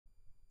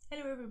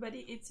Hello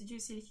everybody, it's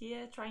Juicy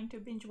here, trying to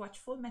binge watch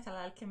Fullmetal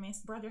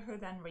Alchemist,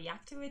 Brotherhood and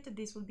react to it.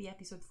 This will be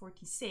episode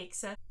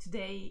 46.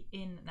 Today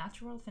in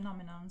Natural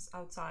Phenomenons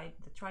outside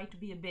that try to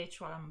be a bitch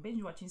while I'm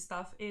binge watching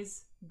stuff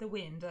is the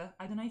wind.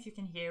 I don't know if you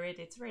can hear it,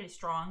 it's really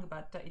strong,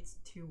 but it's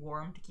too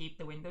warm to keep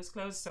the windows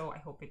closed, so I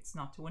hope it's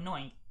not too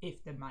annoying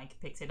if the mic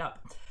picks it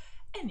up.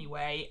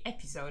 Anyway,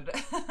 episode.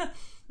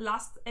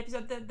 Last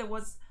episode there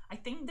was, I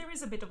think there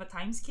is a bit of a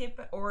time skip,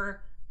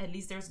 or at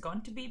least there's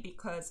going to be,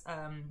 because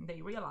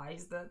they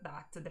realized that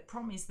the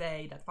promised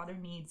day that Father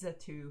needs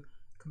to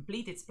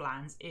complete its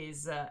plans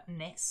is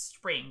next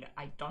spring.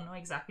 I don't know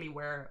exactly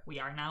where we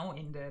are now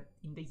in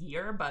the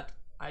year, but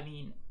I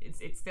mean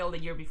it's still the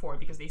year before,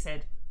 because they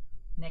said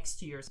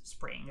next year's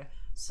spring.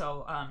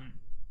 So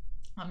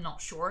I'm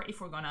not sure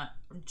if we're gonna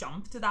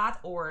jump to that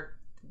or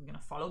we're gonna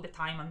follow the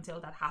time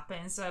until that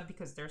happens,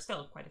 because there's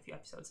still quite a few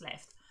episodes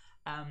left.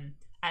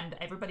 And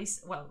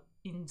everybody's, well,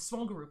 in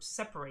small groups,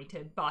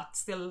 separated, but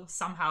still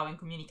somehow in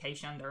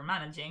communication. They're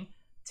managing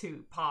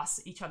to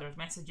pass each other's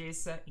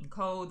messages in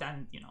code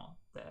and, you know,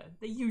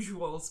 the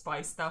usual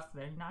spy stuff.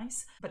 Very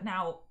nice. But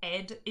now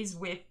Ed is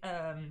with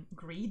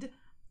Greed,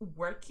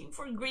 working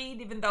for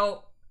Greed, even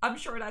though I'm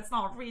sure that's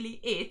not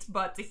really it,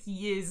 but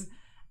he is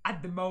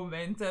at the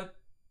moment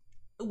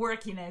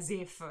working as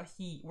if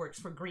he works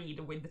for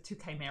Greed with the two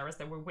chimeras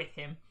that were with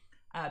him.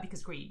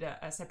 Because Greed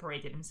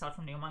separated himself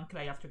from the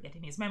homunculi after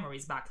getting his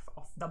memories back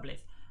of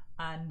Doublet.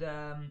 And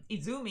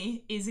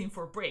Izumi is in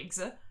for Briggs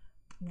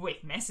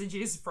with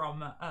messages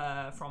from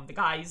the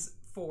guys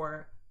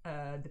for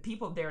the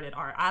people there that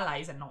are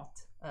allies and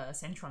not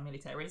Central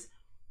militaries.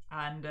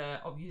 And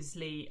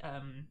obviously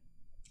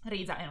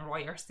Riza and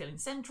Roy are still in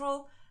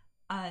Central.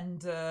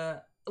 And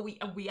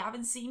we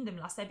haven't seen them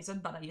last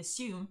episode, but I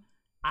assume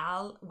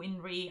Al,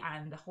 Winry,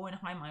 and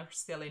Hohenheim are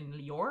still in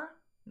Lior.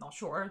 Not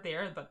sure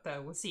there, but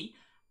we'll see.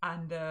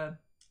 And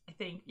I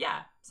think,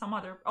 yeah, some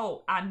other...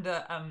 Oh, and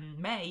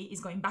May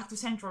is going back to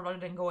Central rather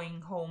than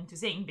going home to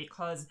Zing,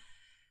 because,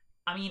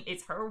 I mean,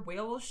 it's her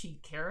will. She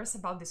cares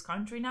about this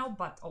country now,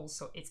 but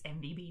also it's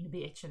Envy being a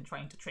bitch and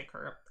trying to trick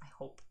her. I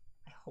hope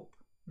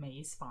May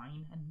is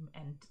fine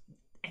and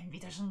Envy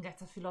doesn't get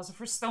the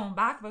Philosopher's Stone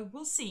back, but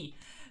we'll see.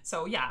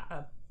 So, yeah,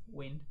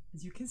 wind,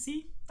 as you can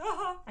see.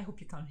 I hope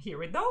you can't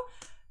hear it, though.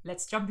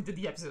 Let's jump into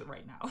the episode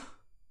right now.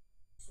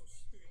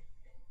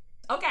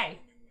 Okay,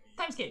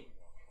 time skip.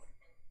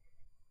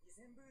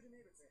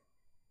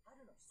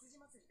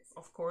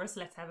 Of course,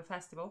 let's have a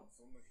festival.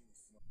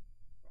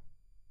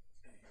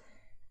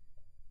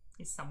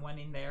 Is someone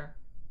in there?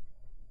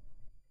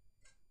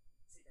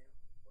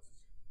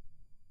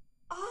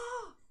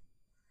 Ah!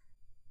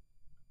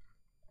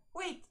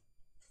 Wait,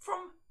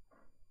 from...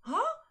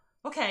 Huh?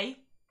 Okay.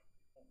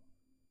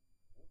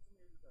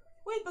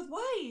 Wait, but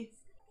why?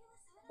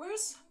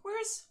 Where's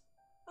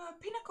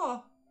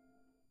Pinnacle?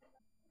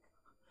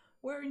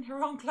 Wearing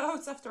her own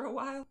clothes after a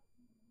while.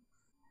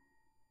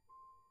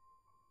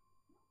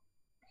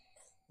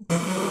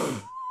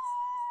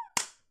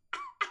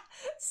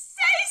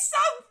 Say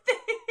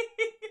something!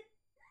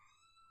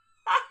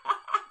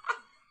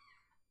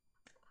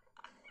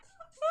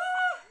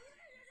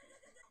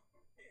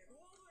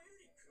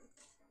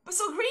 But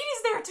so Green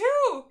is there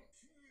too!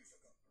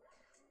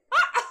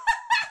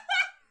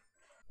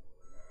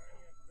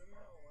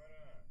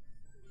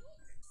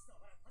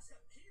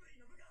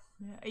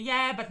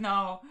 Yeah, but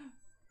no.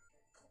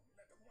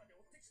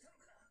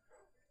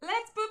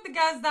 Let's put the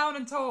guys down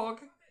and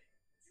talk.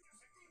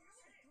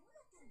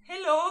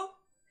 Hello?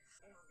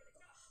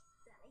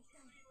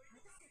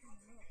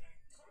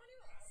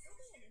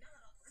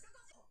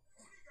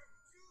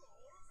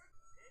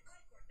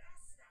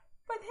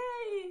 But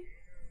hey,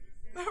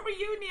 a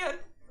reunion.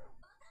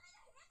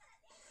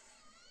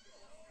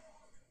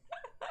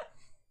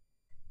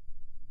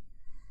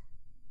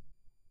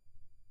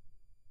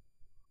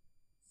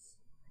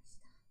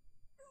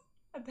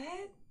 A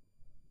bed?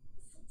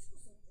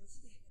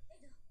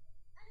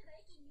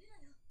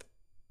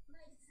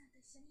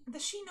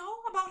 Does she know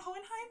about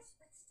Hohenheim?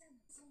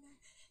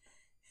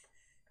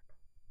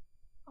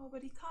 Oh,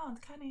 but he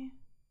can't, can he?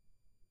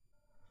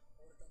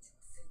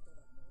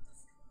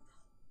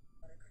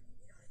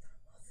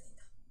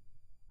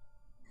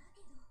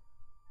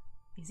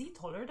 Is he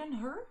taller than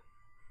her?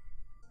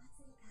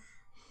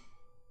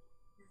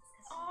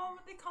 Oh,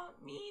 but they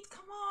can't meet.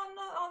 Come on.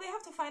 Oh, they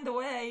have to find a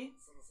way.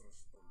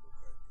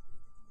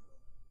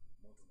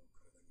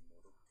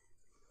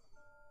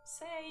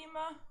 Same.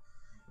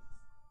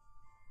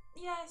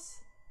 Yes.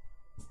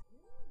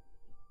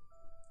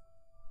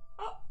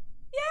 Oh,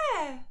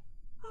 yeah.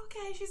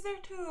 Okay, she's there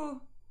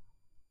too.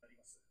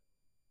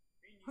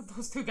 Oh,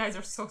 those two guys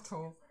are so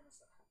tall.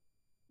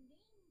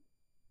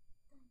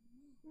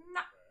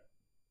 Nah.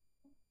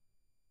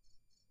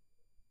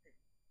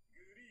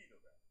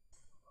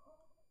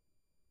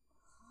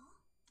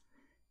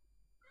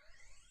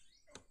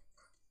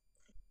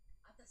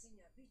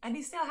 And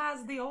he still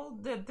has the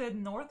old, the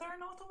northern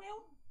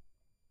automail?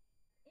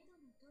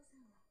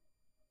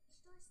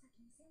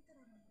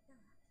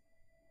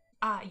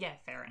 Yeah,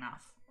 fair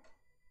enough.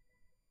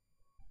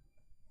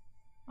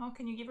 Oh,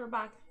 can you give her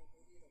back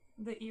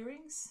the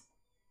earrings?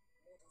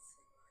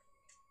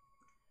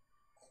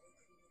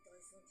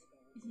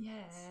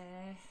 Yeah.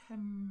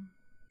 No!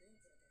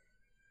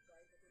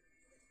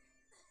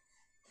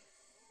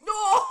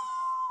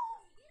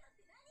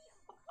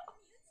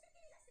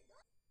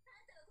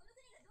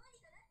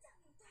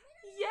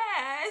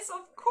 Yes,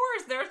 of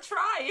course, they're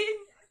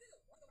trying.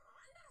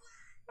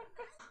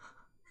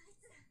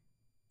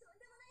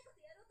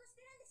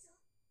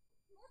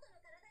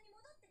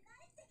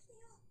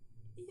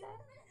 Yeah.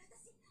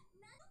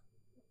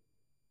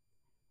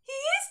 He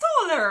is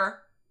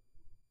taller!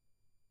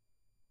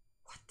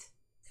 What?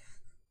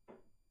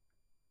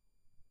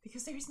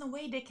 Because there is no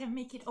way they can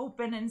make it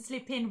open and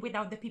slip in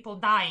without the people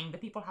dying. The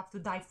people have to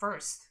die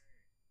first.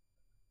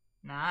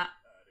 Nah.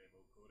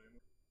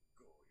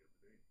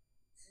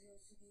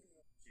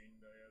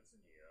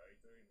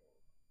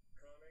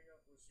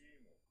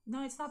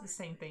 No, it's not the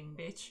same thing,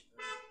 bitch.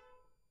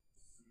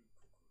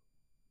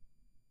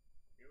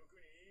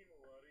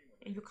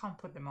 You can't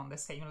put them on the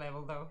same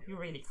level, though. You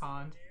really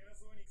can't.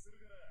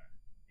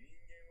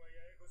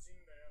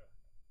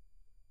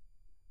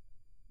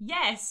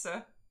 Yes!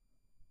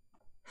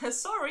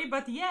 Sorry,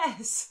 but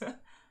yes!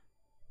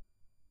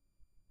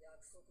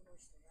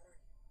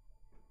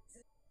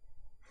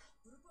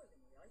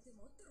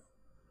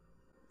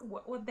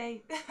 What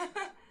day?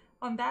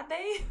 On that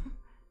day?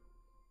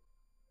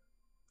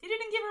 He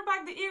didn't give her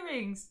back the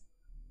earrings.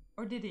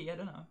 Or did he? I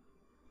don't know.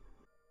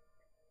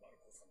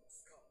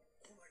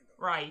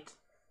 Right.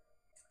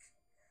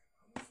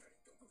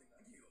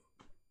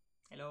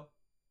 Hello.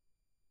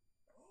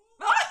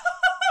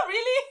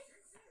 Really?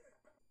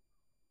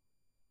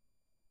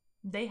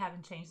 They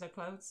haven't changed their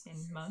clothes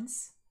in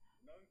months.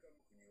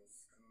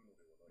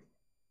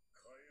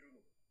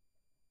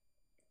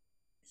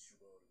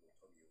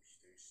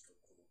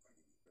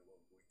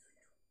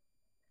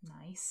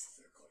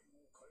 Nice.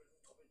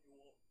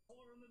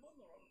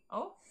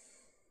 Oh,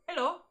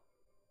 hello.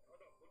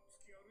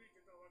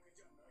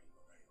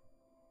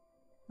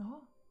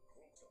 Oh,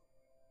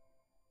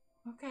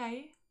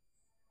 okay.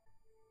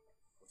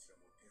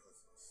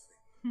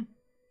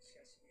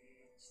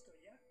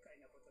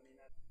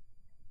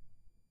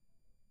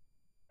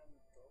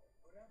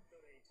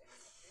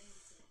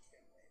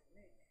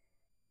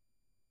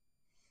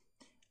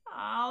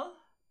 Al,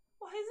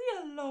 why is he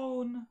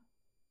alone?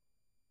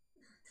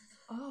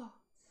 Oh,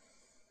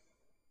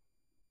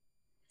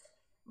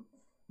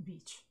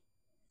 beach.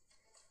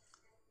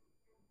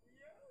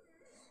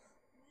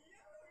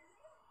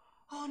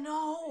 Oh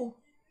no!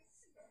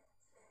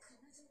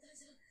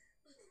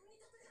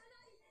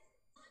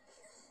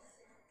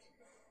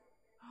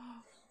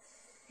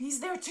 He's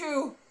there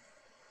too!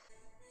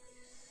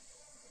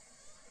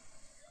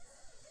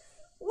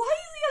 Why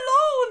is he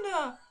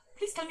alone?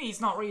 Please tell me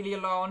he's not really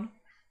alone.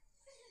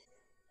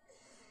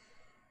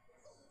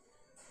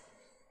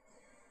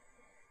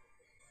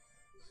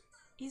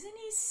 Isn't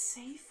he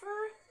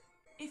safer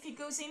if he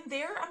goes in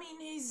there? I mean,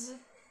 he's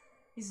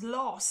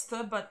lost,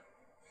 but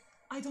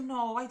I don't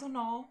know. I don't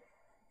know.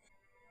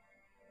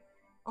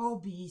 Oh,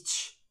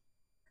 beach.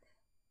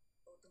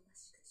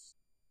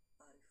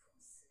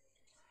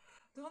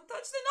 Don't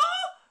touch the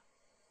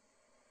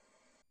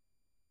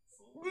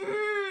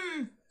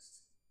no!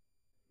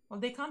 Well,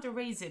 they can't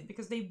erase it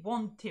because they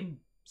want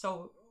him.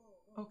 So,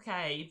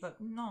 okay,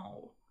 but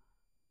no.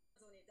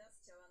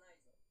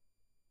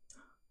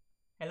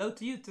 Hello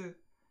to you too.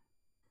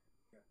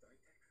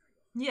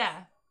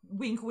 Yeah,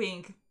 wink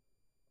wink.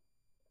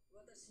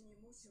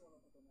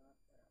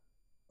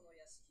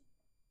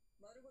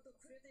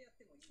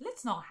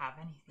 Let's not have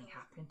anything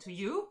happen to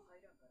you.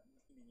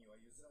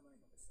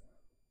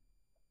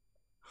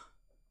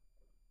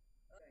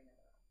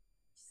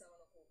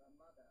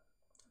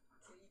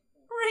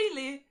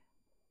 Really?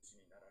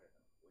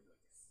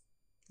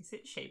 Is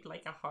it shaped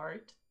like a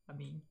heart? I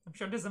mean, I'm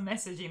sure there's a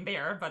message in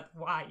there, but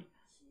why?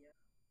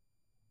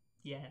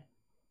 Yeah.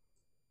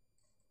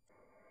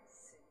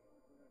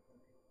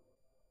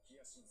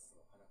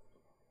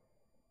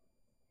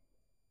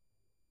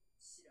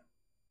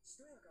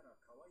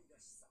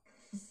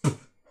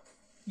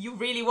 You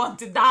really want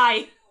to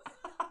die?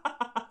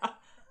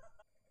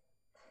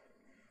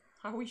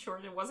 Are we sure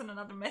there wasn't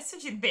another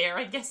message in there?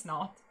 I guess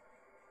not.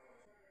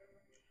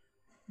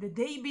 The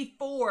day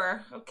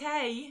before,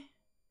 okay.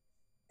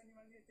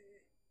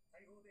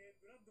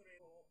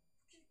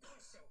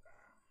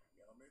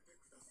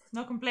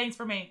 No complaints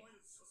for me.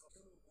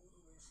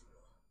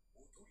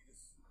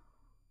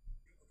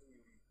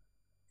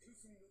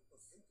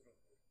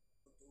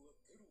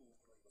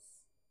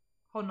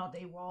 Oh no,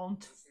 they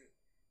won't.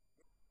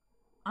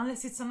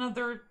 Unless it's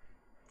another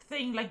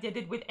thing like they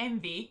did with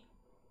Envy.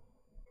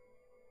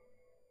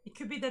 It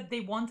could be that they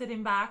wanted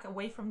him back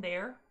away from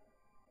there.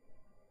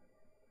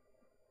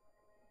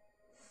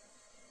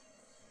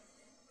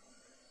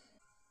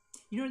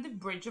 You know the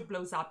bridge that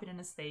blows up in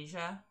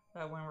Anastasia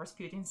when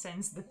Rasputin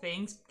sends the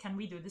things? Can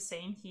we do the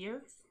same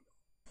here?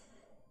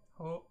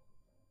 Oh.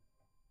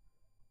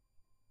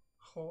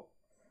 Oh.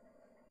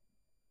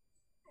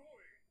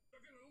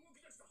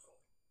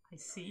 I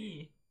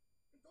see.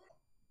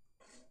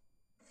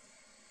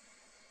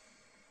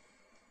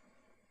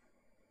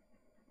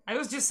 I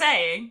was just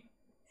saying.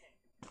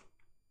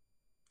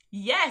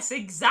 Yes,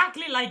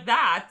 exactly like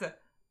that.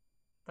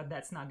 But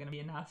that's not gonna be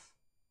enough.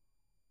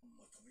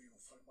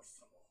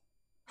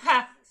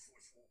 Ha!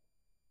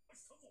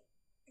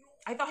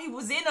 I thought he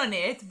was in on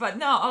it, but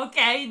no,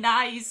 okay,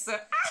 nice.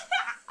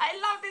 I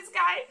love this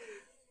guy.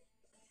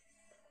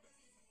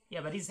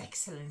 Yeah, but his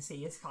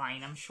excellency is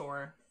fine, I'm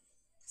sure.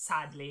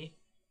 Sadly.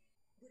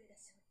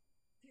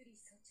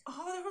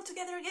 Oh, they're all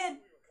together again.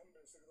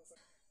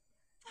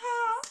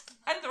 Ah,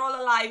 and they're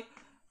all alive.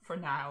 For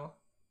now.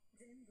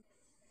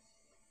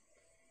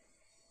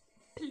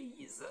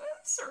 Please,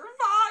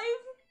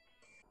 survive.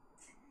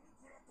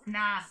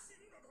 Nah.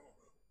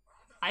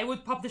 I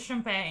would pop the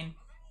champagne.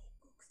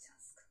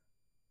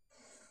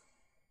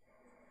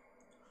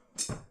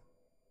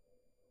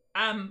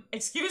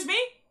 Excuse me?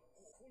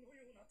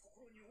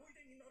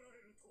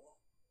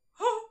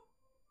 Oh,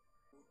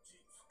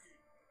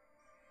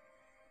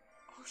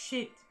 oh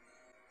shit.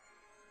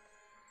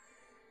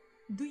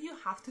 Do you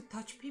have to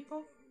touch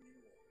people?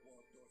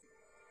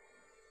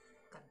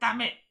 God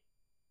damn it.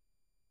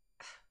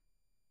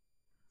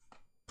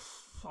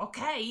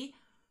 Okay.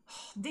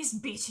 This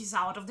bitch is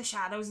out of the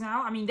shadows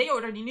now. I mean, they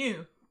already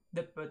knew.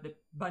 The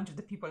bunch of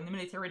the people in the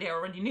military, they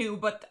already knew,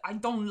 but I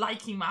don't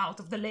like him out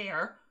of the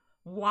lair.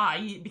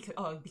 Why?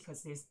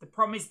 Because there's the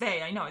promised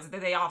day. I know it's the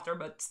day after,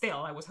 but still,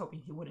 I was hoping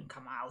he wouldn't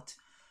come out.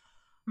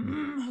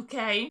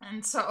 Okay.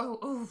 And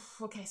so,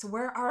 okay, so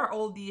where are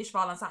all the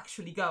Ishvalans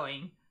actually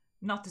going?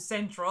 Not to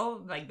Central,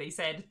 like they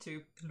said,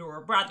 to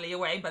lure Bradley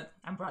away, but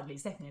and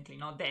Bradley's definitely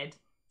not dead.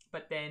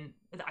 But then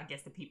I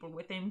guess the people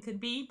with him could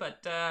be,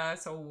 but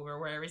so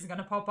where is he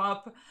gonna pop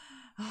up?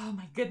 Oh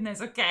my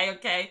goodness,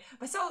 okay.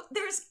 But so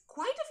there's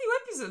quite a few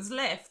episodes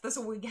left,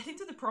 so we're getting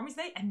to the promised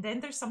day, and then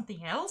there's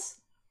something else.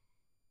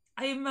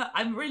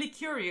 I'm really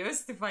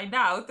curious to find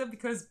out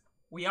because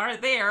we are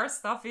there.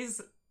 Stuff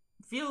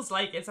feels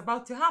like it's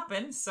about to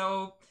happen.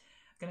 So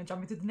I'm gonna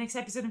jump into the next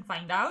episode and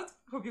find out.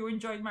 Hope you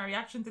enjoyed my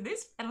reaction to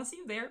this, and I'll see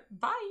you there.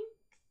 Bye.